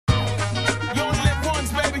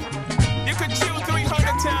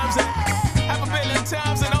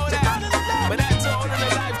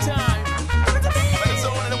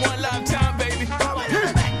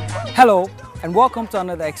Hello and welcome to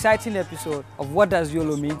another exciting episode of What Does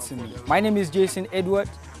YOLO Mean to Me? My name is Jason Edward.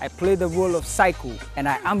 I play the role of Psycho and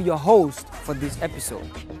I am your host for this episode.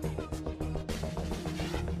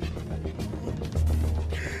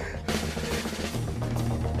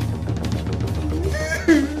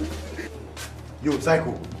 Yo,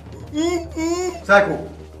 Psycho. Psycho.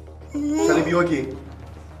 Shall it be okay?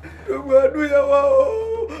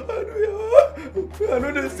 I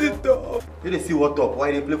know they sit down. You didn't see what up?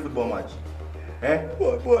 Why they play football match? Eh?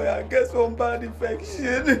 Boy, I get some bad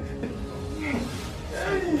infection.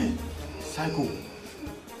 Psycho.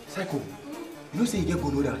 You know say you get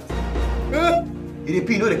gonorrhea. Huh? You dey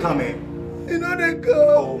pee, you know they come, eh? You know they come.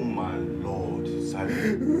 Oh my Lord, Psycho.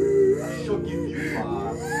 I should give you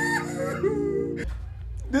man.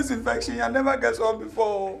 This infection, I never get one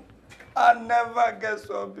before.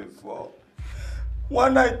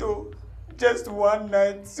 One night though. Just one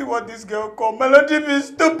night. See what this girl called Melody be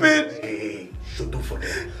stupid. Hey, shut up for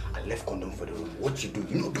them. I left condom for the room. What you do?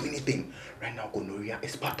 You don't do anything. Right now, gonorrhea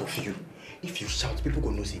is part of you. If you shout, people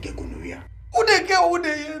gonna know say you get gonorrhea. Who they care? Who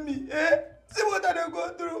they hear me? Eh? See what I go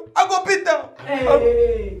through. I go beat them.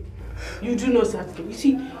 Hey. You do know something. You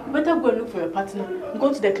see, you better go and look for your partner.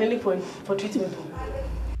 Go to the clinic for treatment.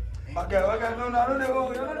 Okay,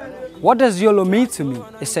 no. What Does YOLO Mean to Me?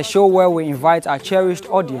 It's a show where we invite our cherished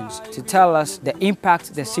audience to tell us the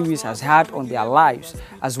impact the series has had on their lives,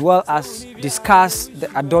 as well as discuss the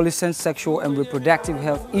adolescent sexual and reproductive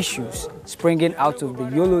health issues springing out of the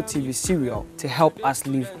YOLO TV serial to help us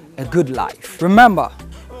live a good life. Remember,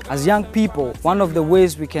 as young people, one of the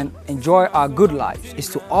ways we can enjoy our good lives is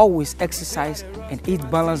to always exercise and eat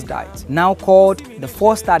balanced diet, now called the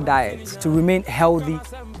 4-star diet, to remain healthy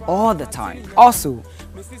all the time. Also,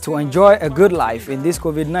 to enjoy a good life in this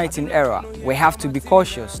COVID-19 era, we have to be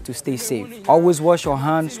cautious to stay safe. Always wash your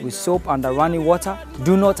hands with soap under running water.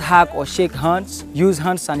 Do not hug or shake hands. Use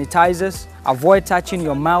hand sanitizers. Avoid touching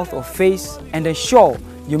your mouth or face, and ensure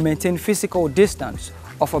you maintain physical distance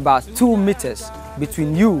of about 2 meters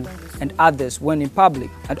between you and others when in public.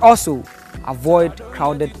 And also, avoid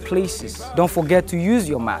crowded places. Don't forget to use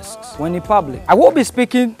your masks when in public. I will be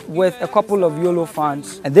speaking with a couple of YOLO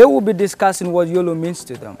fans and they will be discussing what YOLO means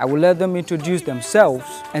to them. I will let them introduce themselves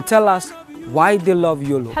and tell us why they love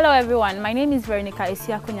YOLO. Hello everyone, my name is Veronica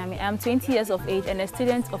Isiakunyami. I am 20 years of age and a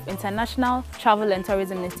student of International Travel and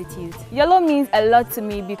Tourism Institute. YOLO means a lot to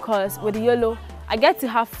me because with YOLO, I get to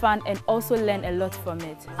have fun and also learn a lot from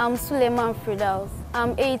it. I'm Suleiman Fridaus.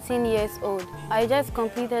 I'm 18 years old. I just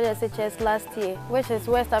completed SHS last year, which is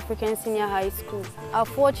West African Senior High School.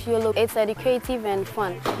 I've watched YOLO. It's educative and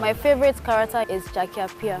fun. My favorite character is Jackie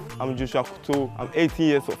Appiah. I'm Joshua Kuto. I'm 18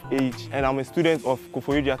 years of age and I'm a student of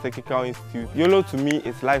Koforidua Technical Institute. YOLO to me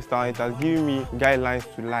is lifestyle. It has given me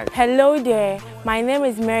guidelines to life. Hello there. My name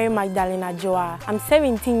is Mary Magdalena Joa. I'm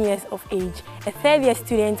 17 years of age, a third-year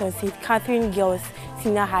student on St. Catherine Girls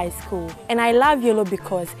Senior High School. And I love YOLO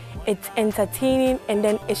because it's entertaining and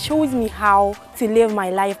then it shows me how to live my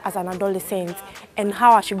life as an adolescent and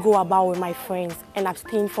how I should go about with my friends and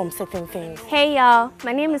abstain from certain things. Hey y'all,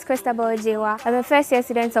 my name is Christabel Ojewa. I'm a first-year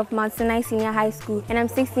student of Mount Sinai Senior High School and I'm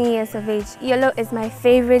 16 years of age. YOLO is my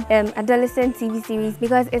favorite adolescent TV series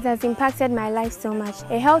because it has impacted my life so much.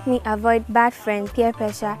 It helped me avoid bad friends, peer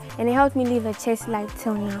pressure, and it helped me live a chaste life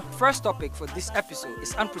till now. First topic for this episode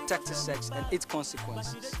is unprotected sex and its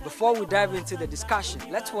consequences. Before we dive into the discussion,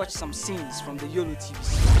 let's watch some scenes from the YOLO TV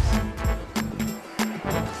series.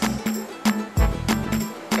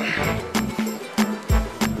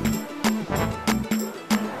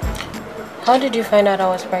 How did you find out I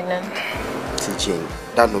was pregnant? See, Jane,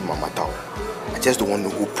 that not my matter. I just don't want to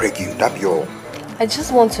know who preg you. That be all. I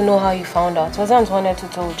just want to know how you found out. Was Antoinette who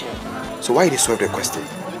told you? So why did you solve the question?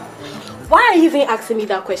 Why are you even asking me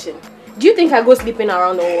that question? Do you think I go sleeping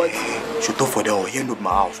around or what? Shut up for them. Here not my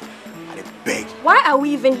house. I beg. Why are we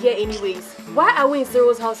even here anyways? Why are we in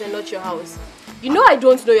Cyril's house and not your house? You know I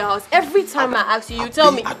don't know your house. Every time I ask you, you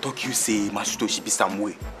tell me. I thought you say my sister should be some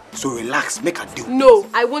way. So relax, make a deal. No,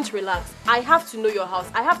 I won't relax. I have to know your house.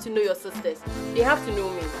 I have to know your sisters. They have to know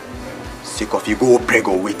me. Sick of you, go preg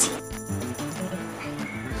or wait.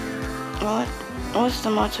 What's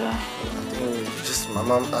the matter? Just my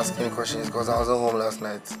mom asking questions because I wasn't home last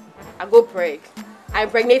night. I go preg. I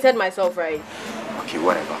impregnated myself, right? Okay,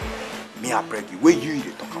 whatever. Me I preg you. Where you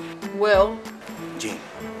talk about? Well, Jane,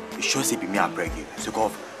 you sure say be me I preg you. So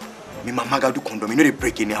go. Me mama got do condom. You know they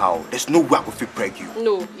break anyhow. There's no way I could fit preg you.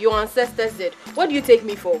 No, your ancestors did. What do you take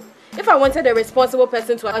me for? If I wanted a responsible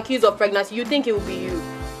person to accuse of pregnancy, you think it would be you?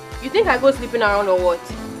 You think I go sleeping around or what?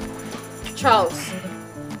 Charles,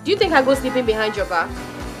 do you think I go sleeping behind your back?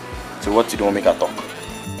 So what you don't make her talk?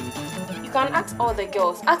 You can ask all the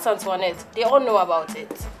girls. Ask Antoinette. They all know about it.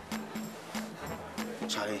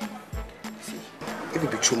 Charlie, see, if it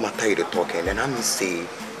be true matter you talking, then I mean say,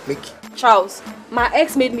 make... Charles, my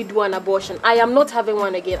ex made me do an abortion. I am not having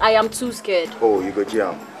one again. I am too scared. Oh, you go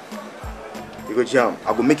jam. You go jam.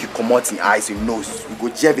 I go make you come out in eyes, in nose. You go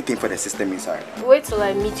jam everything for the system inside. Wait till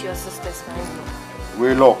I meet your sisters, man.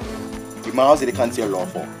 Where law? In my house, they can't tell law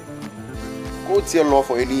for. Go tell law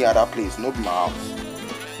for any other place, not my house.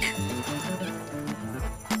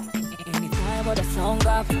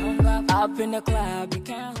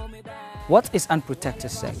 What is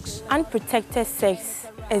unprotected sex? Unprotected sex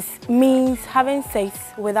means having sex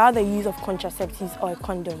without the use of contraceptives or a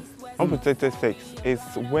condom. Unprotected sex is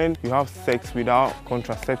when you have sex without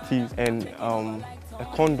contraceptives and a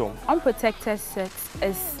condom. Unprotected sex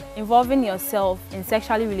is involving yourself in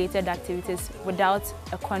sexually related activities without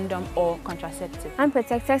a condom or contraceptive.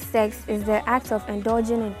 Unprotected sex is the act of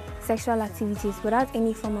indulging in sexual activities without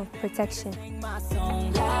any form of protection.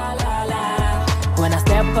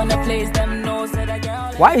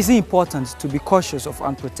 Why is it important to be cautious of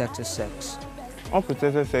unprotected sex?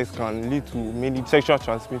 Unprotected sex can lead to many sexual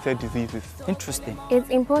transmitted diseases. Interesting. It's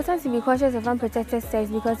important to be cautious of unprotected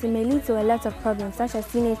sex because it may lead to a lot of problems such as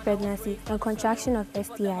teenage pregnancy and contraction of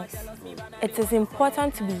STIs. It is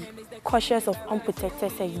important to be cautious of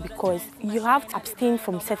unprotected sex because you have to abstain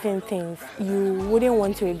from certain things you wouldn't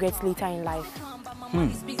want to regret later in life.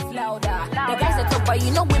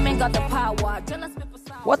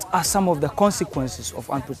 What are some of the consequences of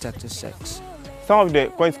unprotected sex? Some of the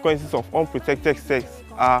consequences of unprotected sex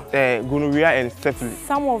are gonorrhea and syphilis.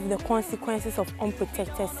 Some of the consequences of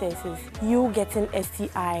unprotected sex is you getting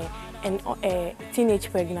STI and teenage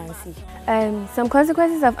pregnancy. Some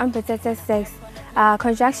consequences of unprotected sex are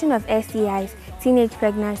contraction of STIs, teenage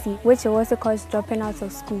pregnancy, which will also cause dropping out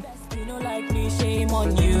of school.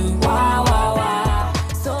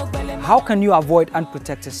 How can you avoid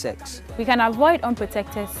unprotected sex? We can avoid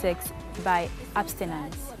unprotected sex by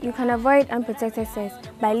abstinence. You can avoid unprotected sex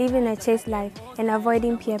by living a chaste life and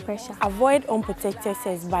avoiding peer pressure. Avoid unprotected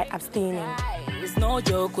sex by abstaining.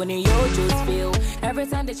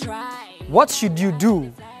 What should you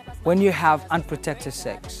do when you have unprotected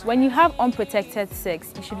sex? When you have unprotected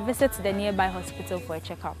sex, you should visit the nearby hospital for a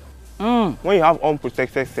checkup. When you have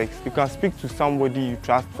unprotected sex, you can speak to somebody you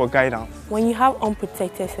trust for guidance. When you have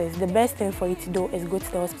unprotected sex, the best thing for you to do is go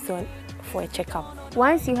to the hospital for a checkup.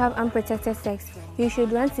 Once you have unprotected sex, you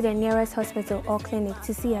should run to the nearest hospital or clinic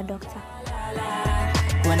to see a doctor.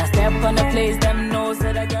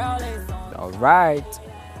 All right.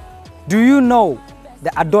 Do you know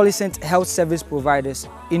the adolescent health service providers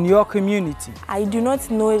in your community? I do not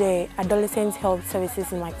know the adolescent health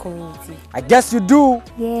services in my community. I guess you do.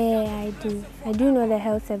 Yeah, I do. I do know the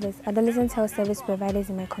adolescent health service providers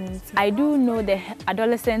in my community. I do know the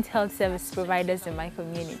adolescent health service providers in my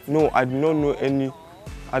community. No, I do not know any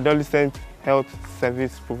adolescent health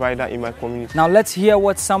service provider in my community. Now let's hear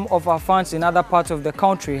what some of our fans in other parts of the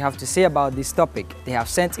country have to say about this topic. They have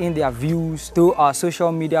sent in their views through our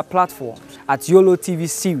social media platforms at YOLO TV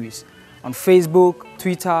series on Facebook,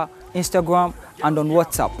 Twitter, Instagram, and on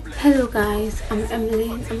WhatsApp. Hello guys, I'm Emily,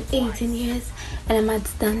 I'm 18 years and I'm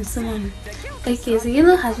at dance mom. Okay, so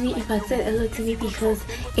YOLO has really impacted a lot to me because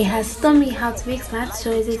it has taught me how to make smart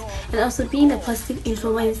choices and also being a positive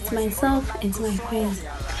influence to myself and to my friends.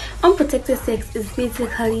 Unprotected sex is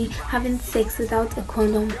basically having sex without a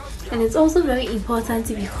condom, and it's also very important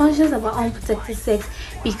to be conscious about unprotected sex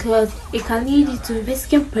because it can lead you to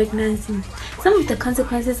risking pregnancy. Some of the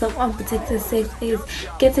consequences of unprotected sex is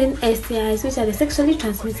getting STIs, which are the sexually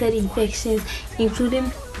transmitted infections,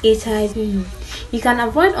 including HIV. You can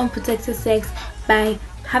avoid unprotected sex by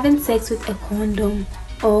having sex with a condom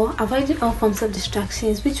or avoiding all forms of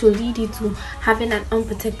distractions, which will lead you to having an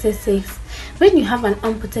unprotected sex. When you have an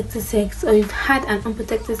unprotected sex or you've had an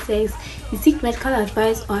unprotected sex, you seek medical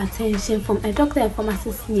advice or attention from a doctor and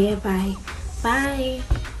pharmacist nearby. Bye.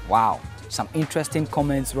 Wow, some interesting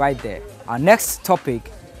comments right there. Our next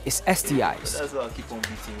topic is STIs. That's why I keep on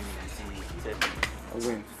beating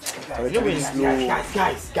you.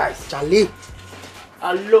 Guys, Charlie.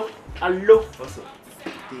 Hello. What's up?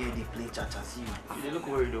 They play cha-cha, see you. They look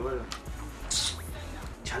worried though.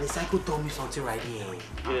 Charlie, Psycho told me something right here.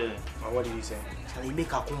 Yeah. What did he say? Charlie,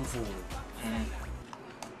 make a kung fu.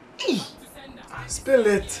 Spill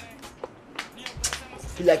it.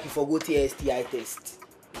 Feel like you forgot your STI test.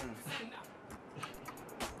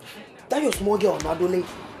 That your small girl, Adole.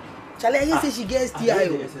 Charlie, I say she gets STI.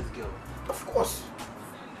 Girl. Of course.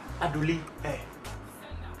 Adole. Hey.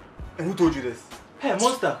 And who told you this? Hey,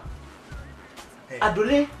 monster. Hey.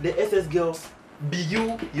 Adole, the SS girl, be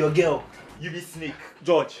you, your girl. You be snake.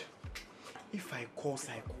 George, if I call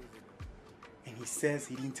Psycho and he says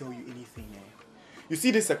he didn't tell you anything, you see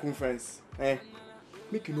this circumference,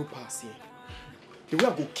 make you no pass here. The way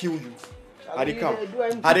I go kill you. I dey come.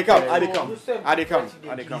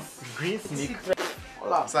 Green snake.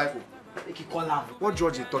 Hola, Psycho. What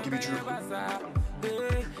George is talking be true?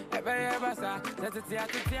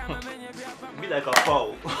 Be like a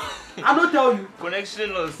foul. I don't tell you.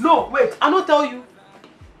 Connection lost. No, wait, I don't tell you.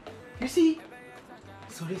 You see?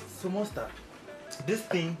 So monster. This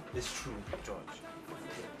thing is true, George.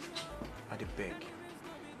 I dey beg.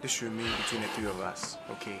 This should remain between the three of us,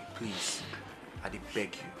 okay? Please. I dey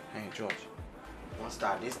beg you. Hey, George.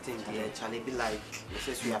 Monster, this thing here, Charlie be like, this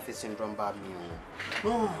is we are facing drum bad me.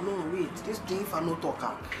 No, wait. This thing if I no talk,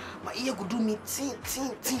 my ear go do me ting.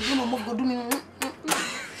 You know, mouth go do me.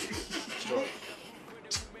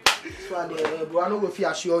 So I no go fit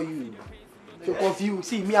assure you. So confused.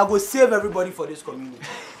 See, me I go save everybody for this community.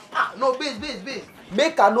 No, base.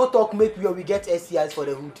 Make I no talk, make we get STIs for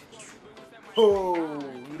the hood. Oh,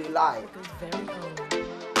 you dey lie.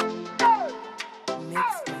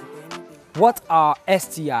 What are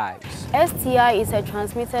STIs? STI is a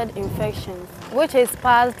transmitted infection which is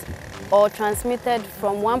passed or transmitted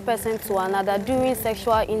from one person to another during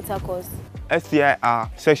sexual intercourse. STI are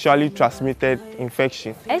sexually transmitted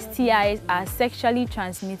infections. STIs are sexually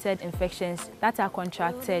transmitted infections that are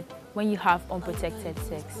contracted when you have unprotected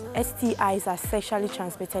sex. STIs are sexually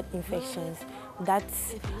transmitted infections that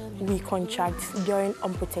we contract during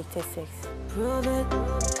unprotected sex.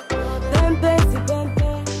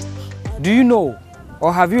 Do you know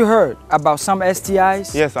or have you heard about some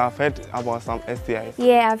STIs? Yes, I've heard about some STIs.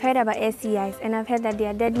 Yeah, I've heard about STIs and I've heard that they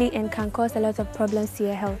are deadly and can cause a lot of problems to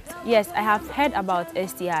your health. Yes, I have heard about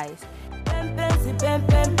STIs.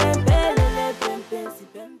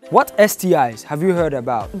 What STIs have you heard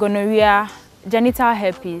about? Gonorrhea, genital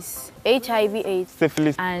herpes, HIV/AIDS,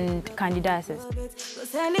 syphilis, and candidiasis.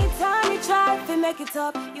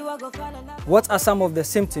 What are some of the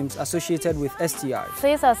symptoms associated with STIs?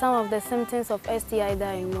 These are some of the symptoms of STI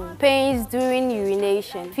that I know. Pains during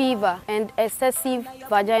urination, fever, and excessive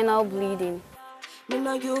vaginal bleeding.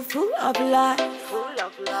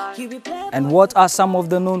 And what are some of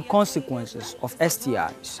the known consequences of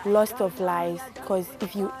STIs? Loss of lives, because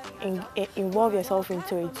if you involve yourself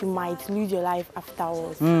into it, you might lose your life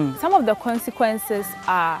afterwards. Some of the consequences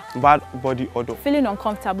are bad body odor, feeling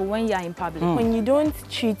uncomfortable when you are in public. When you don't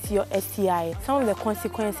treat your STI, some of the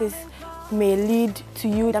consequences may lead to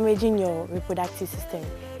you damaging your reproductive system.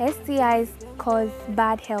 STIs cause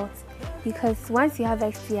bad health because once you have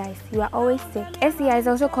STIs, you are always sick. STIs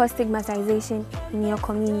also cause stigmatization in your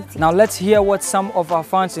community. Now let's hear what some of our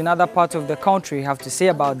fans in other parts of the country have to say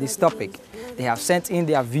about this topic. They have sent in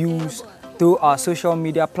their views through our social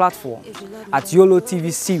media platforms at YOLO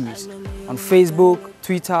TV series on Facebook,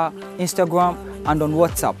 Twitter, Instagram, and on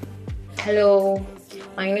WhatsApp. Hello,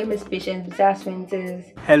 my name is Patience Winters.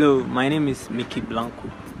 Hello, my name is Mickey Blanco.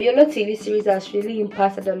 YOLO TV series has really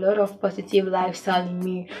impacted a lot of positive lifestyle in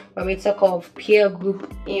me. When we talk of peer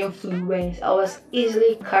group influence, I was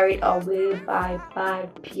easily carried away by bad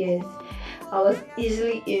peers. I was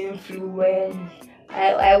easily influenced.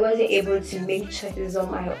 I wasn't able to make choices on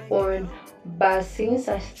my own, but since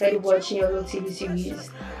I started watching YOLO TV series,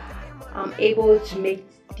 I'm able to make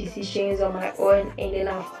decisions on my own, and then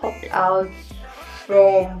I've hopped out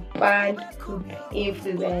from bad group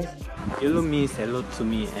influence. YOLO means a lot to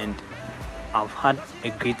me and I've had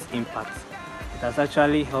a great impact. It has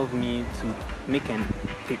actually helped me to make and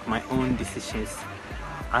take my own decisions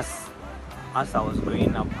as I was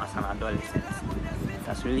growing up as an adolescent. It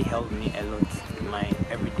has really helped me a lot in my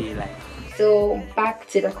everyday life. So back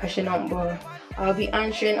to the question number. I'll be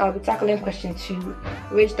tackling question 2,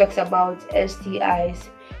 which talks about STIs.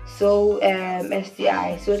 So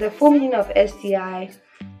STI. So the full meaning of STI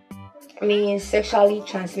means sexually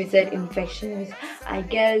transmitted infections. I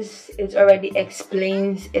guess it already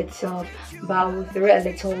explains itself, but we'll throw a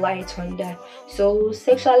little light on that. So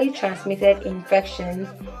sexually transmitted infections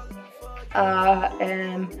are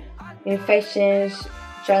infections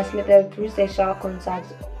transmitted through sexual contact,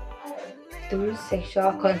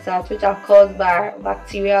 which are caused by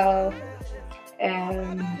bacterial,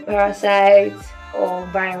 parasites, or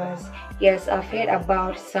virus. Yes, I've heard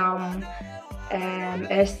about some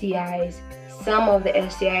STIs. Some of the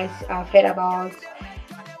STIs I've heard about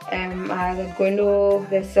are the gonorrhea,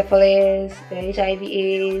 the syphilis, the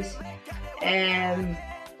HIV/AIDS,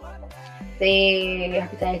 the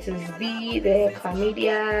hepatitis B, the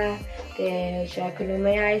chlamydia, the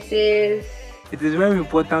trichomoniasis. It is very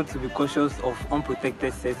important to be cautious of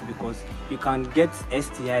unprotected sex because you can get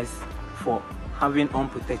STIs for having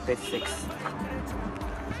unprotected sex.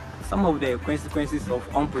 Some of the consequences of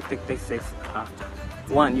unprotected sex are: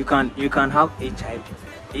 one, you can have HIV.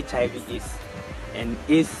 HIV is, and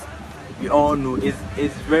is, we all know, is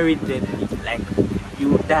very deadly. Like,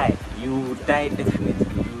 you die definitely,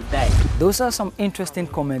 you die. Those are some interesting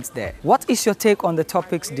comments there. What is your take on the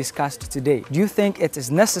topics discussed today? Do you think it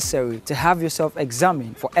is necessary to have yourself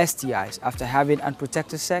examined for STIs after having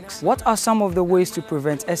unprotected sex? What are some of the ways to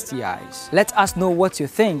prevent STIs? Let us know what you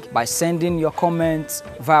think by sending your comments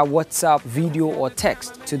via WhatsApp, video or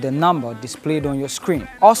text to the number displayed on your screen.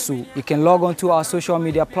 Also, you can log on to our social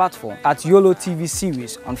media platform at YOLO TV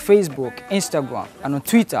series on Facebook, Instagram and on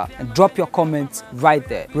Twitter and drop your comments right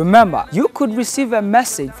there. Remember, you could receive a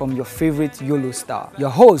message from your favorite YOLO star. Your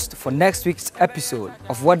host for next week's episode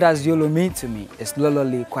of What Does YOLO Mean to Me is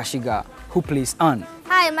Lololi Kwashiga, who plays Anne.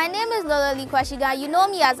 Hi, my name is Lololi Kwashiga. You know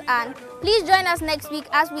me as Anne. Please join us next week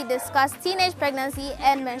as we discuss teenage pregnancy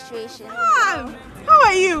and menstruation. Anne, how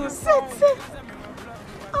are you? Sit.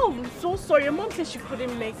 Oh, I'm so sorry. Your mom said she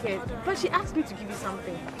couldn't make it, but she asked me to give you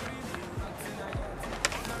something.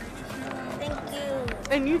 Thank you.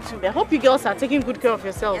 And you too. I hope you girls are taking good care of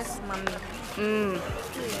yourselves. Yes, mommy.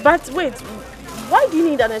 But wait, why do you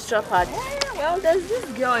need an extra pad? Well, there's this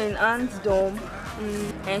girl in Anne's dorm,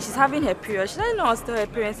 and she's having her period. She doesn't know how to tell her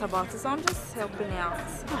parents about it, so I'm just helping her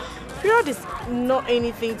out. Period is not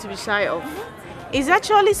anything to be shy of. It's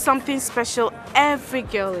actually something special every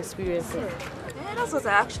girl experiences. Yeah, that's what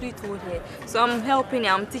I actually told her. So I'm helping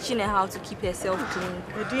her. I'm teaching her how to keep herself clean.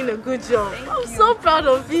 You're doing a good job. I'm so proud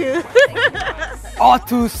of you. All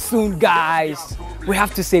too soon, guys. We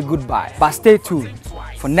have to say goodbye, but stay tuned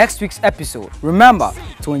for next week's episode. Remember,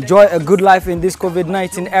 to enjoy a good life in this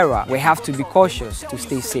COVID-19 era, we have to be cautious to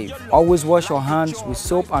stay safe. Always wash your hands with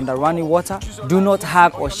soap under running water. Do not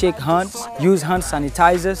hug or shake hands. Use hand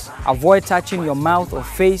sanitizers. Avoid touching your mouth or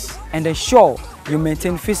face, and ensure you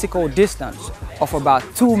maintain physical distance of about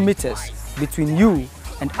 2 meters between you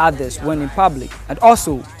and others when in public. And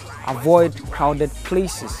also, avoid crowded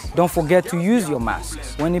places. Don't forget to use your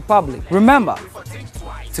masks when in public. Remember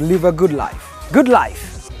to live a good life. Good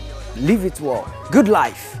life, live it well. Good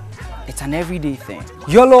life, it's an everyday thing.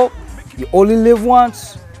 YOLO, you only live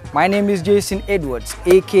once. My name is Jason Edwards,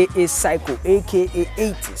 aka Psycho, aka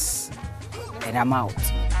 80s, and I'm out.